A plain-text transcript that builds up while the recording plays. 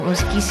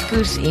Ons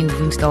kieskoers en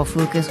Woensdae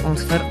fokus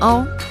ons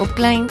veral op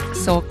klein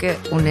sake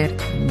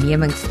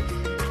ondernemings.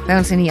 By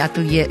ons in die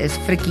ateljee is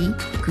Frikkie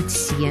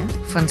Coetzee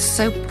van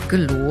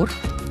Galore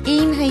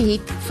en hy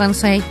het van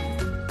sy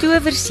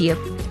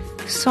towerseep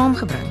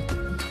saamgebring.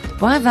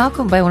 Baie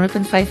welkom by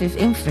 100.5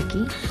 FM,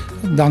 Frikkie.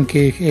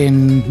 Dankie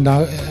en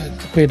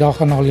goeiedag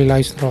aan al die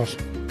luisteraars.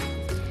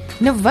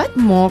 Nou wat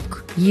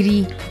maak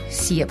hierdie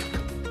seep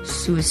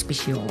so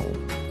spesiaal?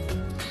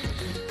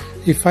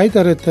 Die feit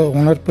dat dit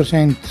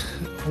 100%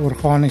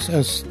 organies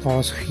is, daar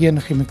is geen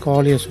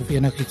chemikalieë of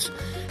enigiets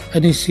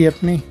in die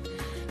seep nie.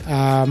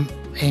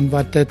 En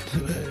wat dit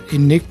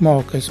uniek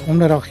maak is,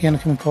 omdat daar geen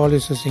chemikalieë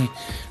is nie,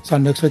 is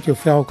daar niks wat jou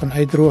vel kan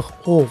uitdroog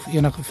of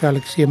enige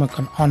velekseeme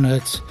kan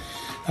aanhits.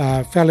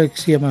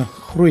 Velekseeme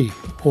groei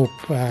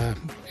op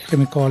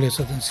chemikalieë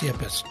wat in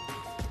seep is.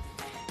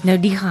 Nou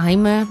die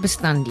geheime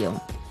bestanddeel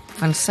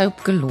van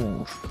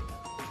Galore.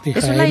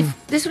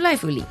 Dis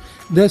olyfolie.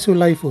 Dis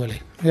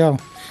olyfolie, ja.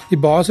 Die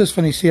basis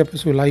van die seep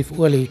is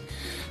olyfolie,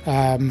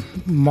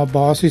 maar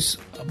basis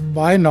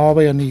baie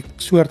naby aan die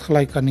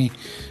soortgelyk aan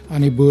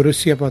die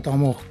boereseep wat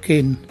almal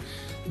ken,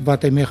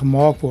 wat hy mee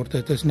gemaak word.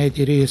 Dit is net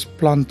hierdie is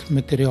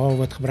plantmateriaal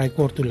wat gebruik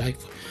word,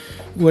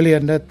 olyfolie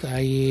in dit.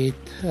 Hy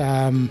het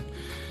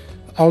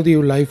al die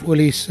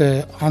olyfolie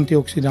se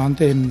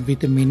antioksidante en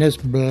vitamines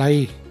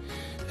bly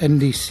in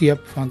die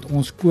seep, want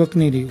ons kook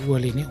nie die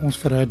olie nie, ons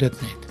verhit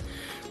dit net.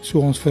 So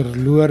ons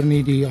verloor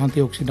nie die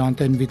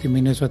antioksidante en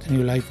vitamines wat in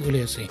die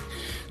olyfolie is nie.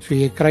 So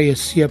jy kry 'n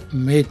seep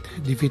met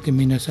die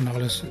vitamines en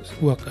alles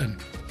ook in.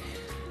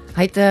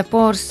 Hy het 'n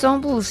paar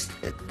samples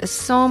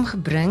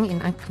saamgebring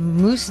en ek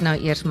moes nou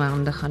eers my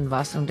hande gaan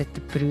was om dit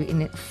te proe en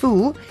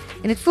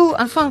dit voel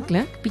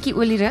aanvanklik bietjie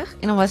olierig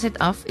en dan was dit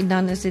af en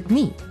dan is dit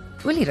nie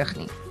olierig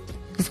nie.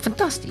 Dit is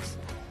fantasties.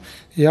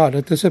 Ja,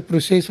 dit is 'n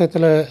proses wat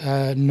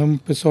hulle noem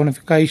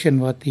personification,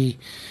 wat die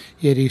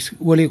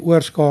olie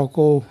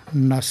oorskakel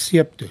na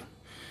seep toe.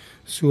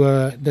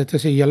 So dit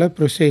is 'n hele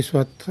proses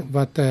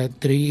wat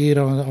 3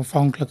 ure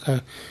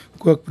aanvanklike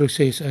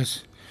kookproses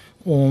is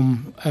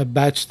om 'n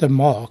batch te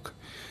maak.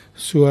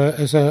 So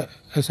is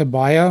 'n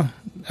baie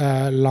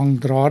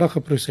langdradige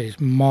proses,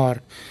 maar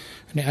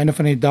aan die einde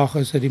van die dag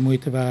is dit die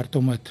moeite werd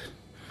om dit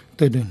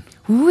te doen.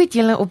 Hoe het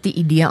julle op die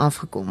idee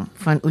afgekom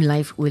van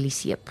olyfolie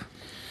seep?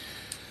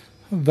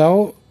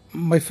 Wel,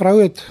 my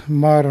vrou het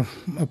maar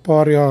 'n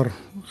paar jaar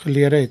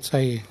gelede het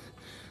sy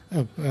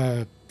 'n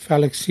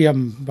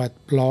velekseem wat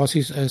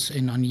blaasies is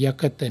en aan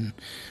juk het en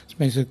as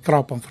mense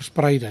krap en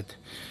versprei dit.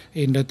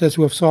 En dit is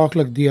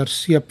hoofsaaklik deur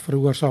seep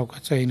veroorsaak,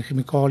 wat sy en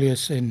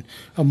chemikalieë en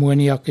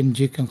ammoniak en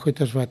jik en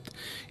goeters wat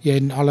jy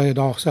in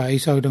alledaagse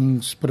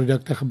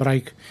huishouingsprodukte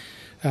gebruik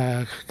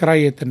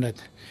gekry het in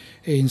dit.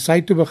 En sy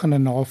het toe begin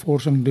 'n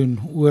navorsing doen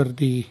oor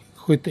die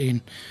goed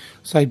en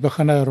sy het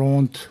begin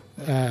rond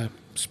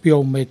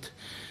speel met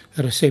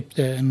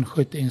resepte en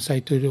goed en sy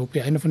het op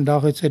die einde van die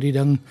dag het sy die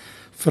ding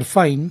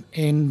verfyn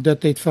en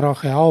dit het vir haar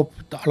gehelp.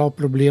 Al haar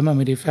probleme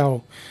met die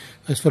vel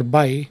is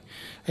verby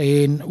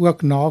en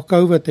ook na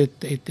COVID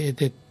het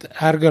dit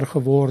erger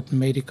geword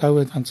met die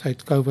COVID, want sy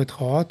het COVID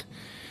gehad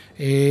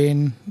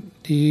en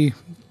die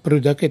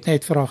produk het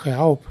net vir haar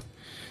gehelp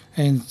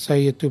en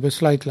sy het toe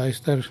besluit,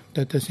 luister,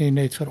 dit is nie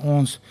net vir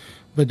ons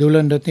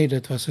bedoelend dit nie,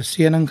 dit was 'n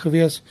seëning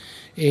gewees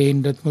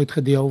en dit moet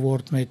gedeel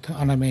word met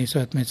ander mense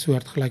wat met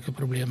soortgelyke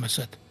probleme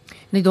sit.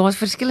 Nou daar is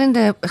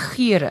verskillende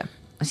geure,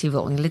 as jy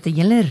wil, en hulle het 'n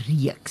hele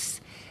reeks.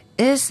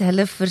 Is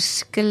hulle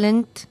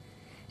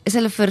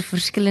vir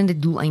verskillende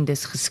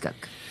doeleindes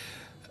geskik?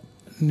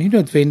 Nie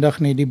noodwendig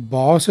nie, die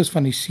basis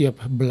van die seep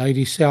bly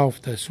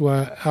dieselfde. So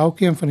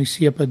elkeen van die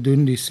sepe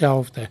doen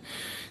dieselfde.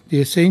 Die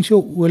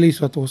essential olies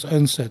wat ons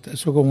insit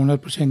is ook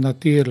 100%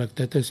 natuurlik.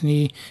 Dit is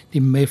nie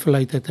die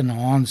methylated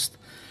enhanced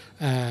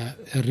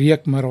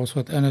reukmiddels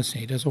wat in is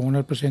nie. Dit is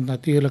 100%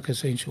 natuurlike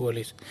essential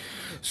olies.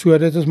 So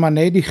dit is maar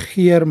net die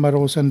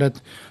geurmiddels in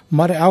dit,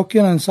 maar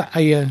elkeen in sy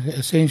eie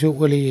essential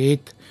olie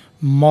het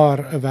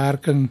maar 'n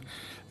werking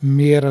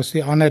meer as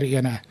die ander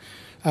ene.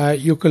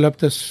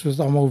 Eucalyptus, soos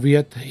almal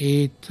weet,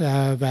 het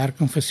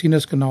werking vir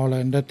sinuskanale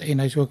en dit en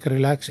hy's ook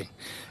relaxing.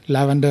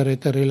 Lavender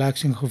het 'n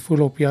relaxing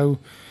gevoel op jou.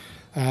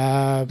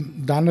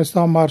 Dan is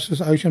daar maar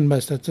soos ocean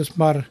mist, dit is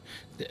maar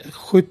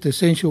goed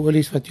essential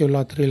olies wat jou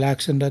laat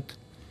relax in dit.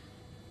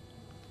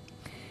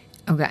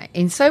 Okay,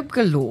 en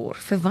Galore,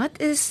 vir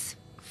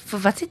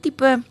wat se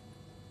tipe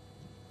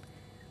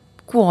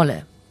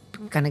kwale,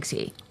 kan ek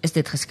sê, is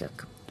dit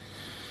geskik?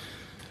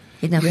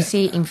 Jy het nou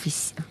gesê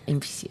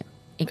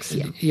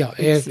ekseem. Ja,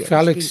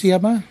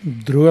 velekseeme,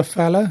 droë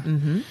velle,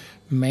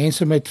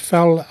 mense met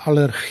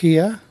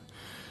velallergieë.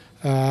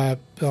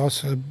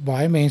 Daar's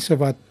baie mense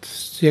wat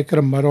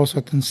sekere middels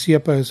wat in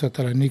sepe is wat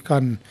hulle nie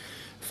kan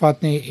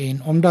vat nie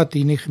en omdat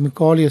hier nie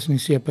chemikalieë in die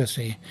sepe is,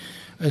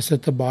 is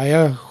dit 'n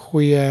baie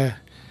goeie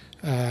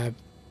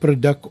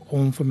produk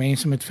om vir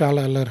mense met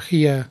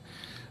velallergieë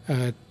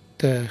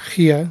te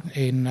gee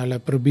en hulle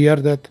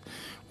probeer dit.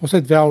 Ons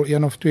het wel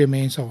 1 of 2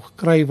 mense al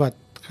gekry wat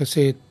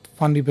gesê het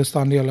van die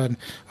bestanddele en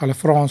hulle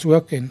vra ons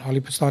ook en al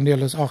die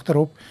bestanddele is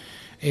agterop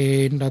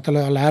en dat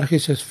hulle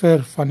allergies is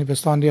vir van die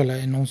bestanddele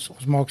en ons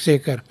maak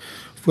seker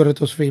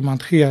voordat ons vir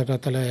iemand gee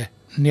dat hulle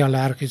nie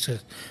allergies is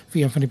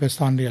vir een van die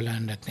bestanddele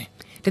in dit nie.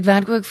 Dit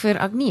werk ook vir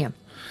akne.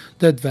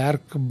 Dit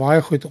werk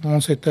baie goed.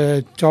 Ons het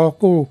 'n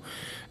charcoal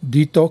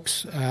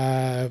detox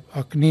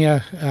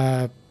akne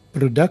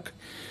produk.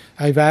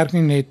 Hy werk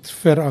nie net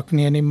vir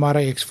akne nie, maar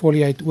hy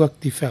exfolieer ook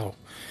die vel.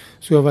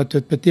 So wat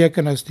dit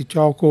beteken is die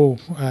charcoal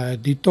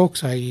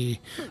detox, hy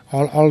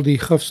haal al die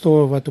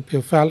gifstowwe wat op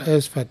jou vel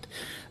is, wat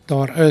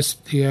daar is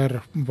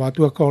deur wat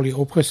ook al jy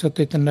opgesit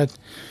het in dit,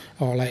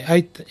 haal hy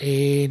uit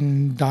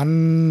en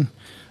dan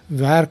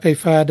werk hy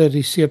verder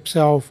die seep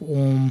self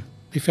om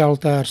die vel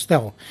te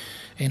herstel.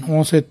 En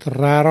ons het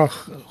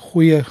regtig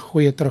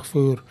goeie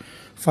terugvoer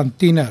van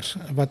tieners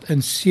wat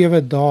in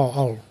 7 dae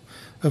al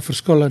 'n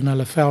verskil in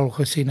hulle vel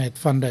gesien het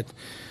van dit.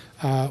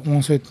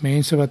 Ons het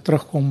mense wat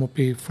terugkom op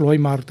die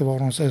vlooimarkte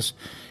waar ons is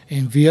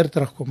en weer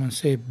terugkom en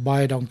sê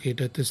baie dankie,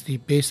 dit is die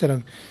beste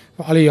ding.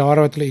 Vir al die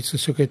jare wat hulle iets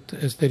gesoek het,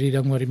 is dit die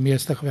ding waar die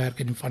meeste gewerk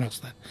en die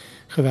vinnigste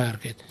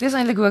gewerk het. Dis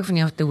eintlik ook van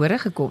jou te hore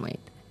gekom het.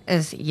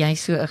 Is jy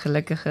so 'n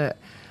gelukkige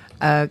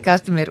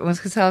customer? Ons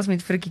gesels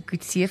met Frikkie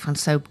Coetzee van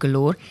Soap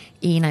Galore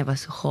en hy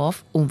was so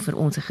gaaf om vir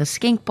ons 'n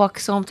geskenkpak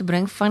saam te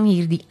bring van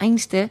hierdie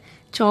einste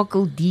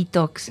charcoal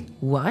detox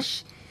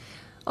wash.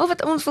 Al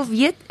wat ons wil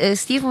weet is,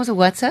 stuur ons 'n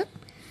WhatsApp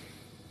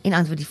en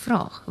antwoord die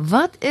vraag: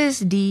 wat is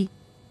die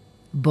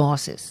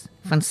basis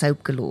van Soap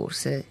Galore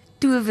se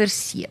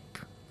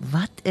towerseep?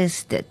 Wat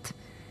is dit?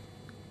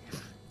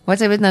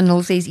 WhatsApp dit na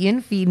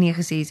 061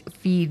 496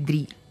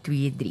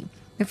 4323.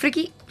 Nou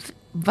Frikkie,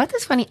 wat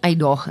is van die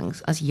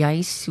uitdagings as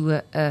jy so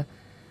 'n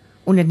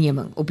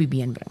onderneming op die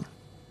been bring?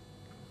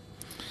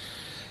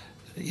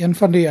 Een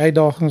van die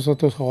uitdagings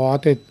wat ons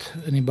gehad het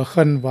in die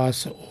begin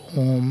was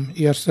om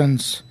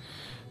eerstens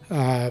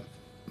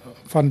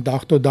van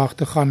dag tot dag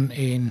te gaan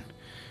en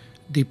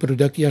die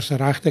produk eers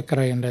reg te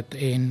kry en dit,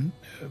 en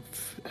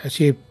as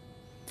jy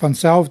van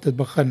self dit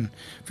begin,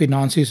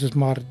 finansies is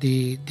maar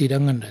die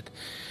ding in dit.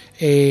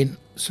 En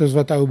soos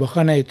wat ou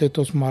begin het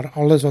ons maar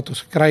alles wat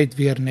ons gekry het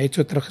weer net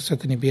so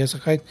teruggesit in die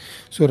besigheid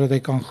sodat hy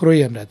kan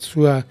groei in dit.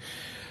 So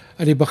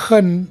in die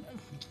begin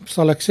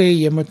sal ek sê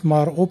jy moet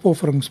maar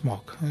opofferings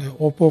maak.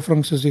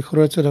 Opofferings is die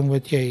grootste ding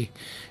wat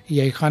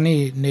jy gaan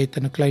nie net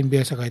in 'n klein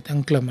besigheid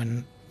inklim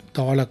en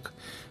dadelik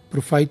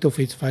profit of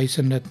iets wys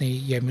in dit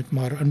nie, jy moet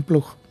maar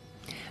inploeg.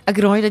 Ek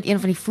raai dat een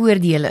van die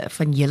voordele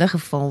van julle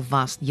geval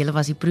was, julle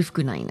was die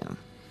proefkonyne.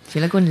 So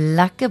julle kon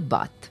lekker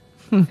bad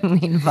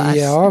en was.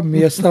 Ja,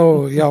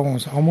 meestal, ja,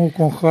 ons almal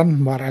kon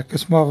gaan, maar ek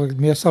is maar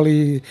meestal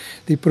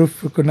die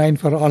proefkonyn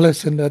vir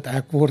alles en dit,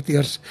 ek word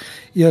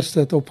eers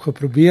dit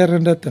opgeprobeer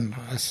in dit, en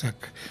as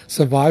ek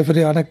survive aan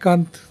die ander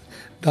kant,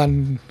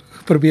 dan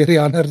probeer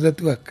die ander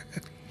dit ook.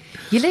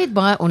 Julle het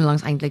baie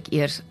onlangs eintlik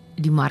eers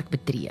die mark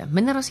betree,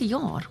 minder as 'n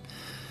jaar.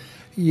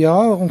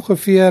 Ja,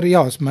 ongeveer,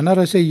 ja, is minder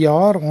as 'n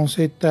jaar. Ons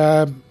het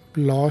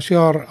laas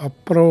jaar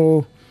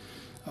April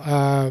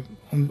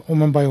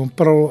om en by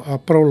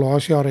April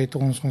laas jaar het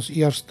ons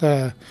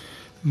eerste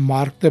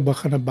markte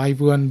begin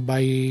bywoon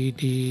by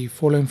die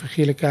Volle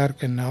Evangelie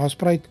Kerk in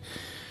Nelspruit.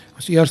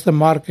 Ons eerste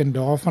mark, en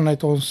daarvan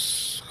het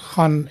ons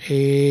gaan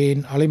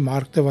en al die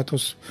markte wat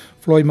ons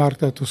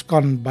vlooimarkte wat ons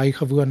kan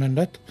bygewoon in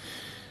dit.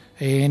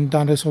 En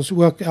dan is ons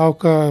ook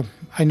elke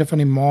einde van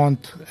die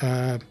maand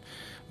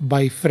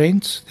by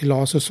Friends, die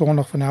laaste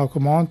Sondag van elke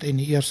maand en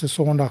die eerste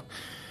Sondag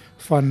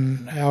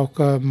van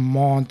elke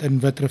maand in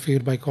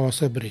Witrifuur by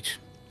Castlebridge.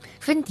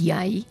 Vind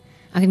jy,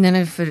 ek het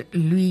nou vir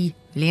Louis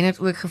Leonard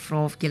ook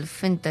gevra of jy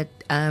vind dat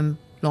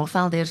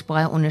Laevelds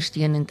baie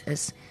ondersteunend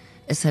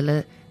is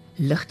hulle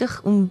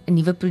ligtig om 'n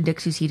nuwe produk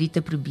soos hierdie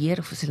te probeer,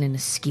 of is hulle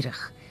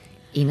nuuskierig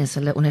en is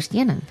hulle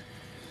ondersteunend?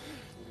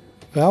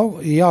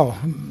 Wel, ja,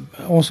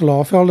 ons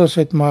Laevelders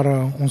het maar,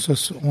 ons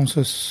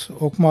is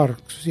ook maar,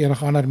 soos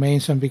enige ander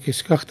mense, 'n bietjie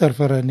skugter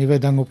vir 'n nuwe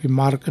ding op die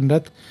mark en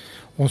dit.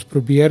 Ons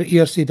probeer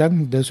eers die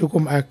ding, dis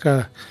hoekom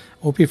ek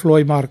op die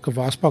vlooimark 'n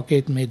waspak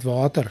het met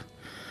water.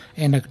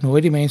 En ek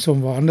nooi die mense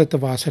om hande te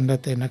was en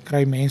dit, en ek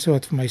kry mense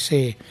wat vir my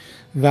sê,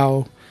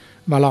 wel,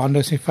 maar hulle hande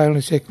is nie vuil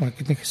nie, sê ek, maar ek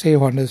het nie gesê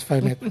hande is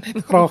vuil nie, ek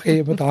net graag hê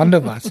jy moet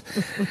hande was.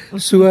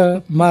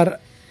 So, maar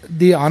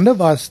die hande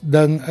was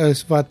ding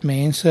is wat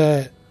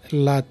mense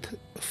laat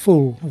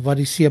voel wat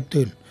die seep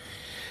doen.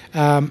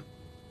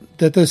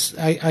 Dit is,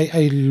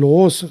 hy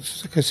los,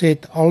 soos ek gesê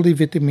het, al die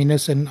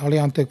vitamines en al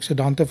die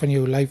antioksidante van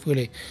jou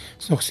olyfolie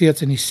is nog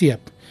steeds in die seep.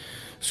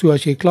 So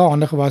as jy klaar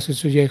hande gewas het,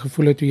 soos jy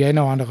gevoel het toe jy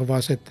nou hande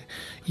gewas het,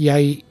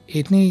 jy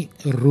het nie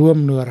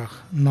room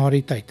nodig na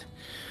die tyd.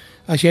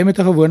 As jy met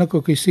 'n gewone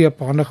kokkie seep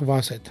hande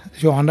gewas het,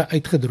 is jou hande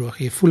uitgedroog,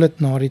 jy voel dit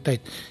na die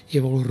tyd,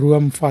 jy wil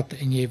room vat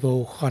en jy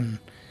wil gaan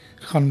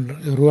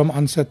room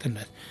aansit in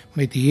dit.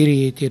 Met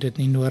hierdie het jy dit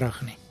nie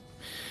nodig nie.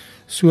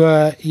 So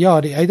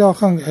ja, die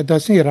uitdaging, dit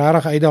is nie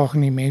regtig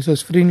uitdaging nie, mense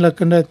is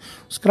vriendelik in dit,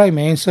 ons kry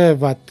mense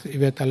wat, jy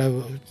weet,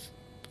 hulle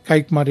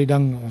kyk maar die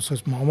ding, ons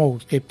is maar allemaal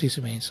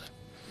skeptiese mense.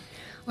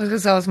 Ons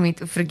gesels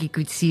met Frikkie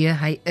Coetzee,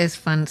 hy is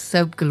van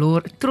Soap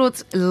Galore,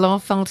 trots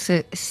Laevelds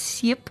se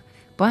seep.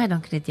 Baie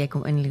dankie dat jy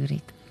kom inloer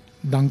het.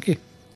 Dankie.